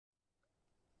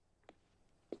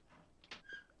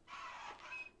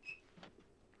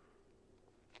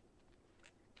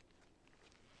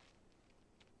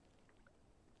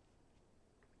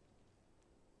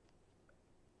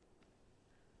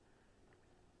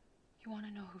You want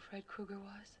to know who Fred Krueger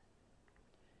was?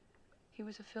 He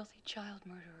was a filthy child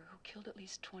murderer who killed at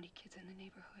least 20 kids in the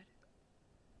neighborhood.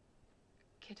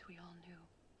 Kids we all knew.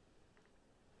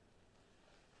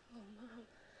 Oh, Mom.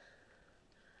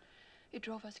 It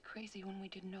drove us crazy when we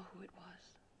didn't know who it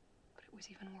was. But it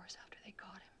was even worse after they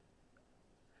caught him.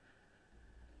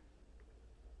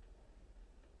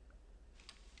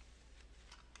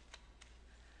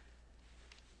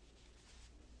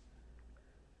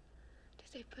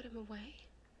 Did they put him away?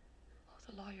 Oh,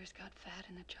 the lawyers got fat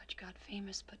and the judge got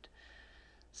famous, but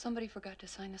somebody forgot to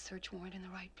sign the search warrant in the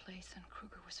right place, and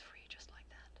Krueger was free just like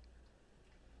that.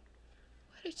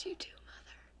 What did you do,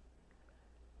 Mother?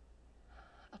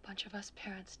 A bunch of us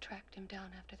parents tracked him down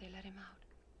after they let him out.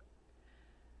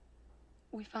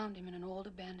 We found him in an old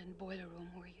abandoned boiler room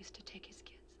where he used to take his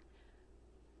kids.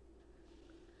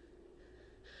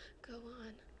 Go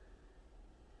on.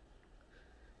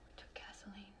 We took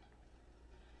gasoline.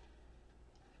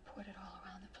 We poured it all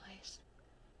around the place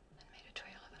and made a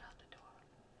trail of it out the door.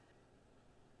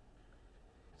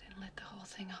 Then lit the whole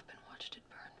thing up and watched it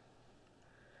burn.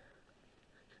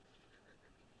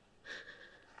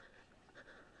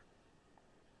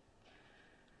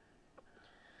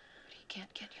 But he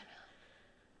can't get you now.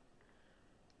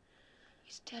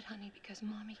 He's dead, honey, because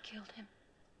Mommy killed him.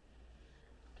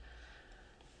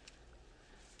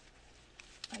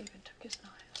 I even took his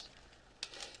knife.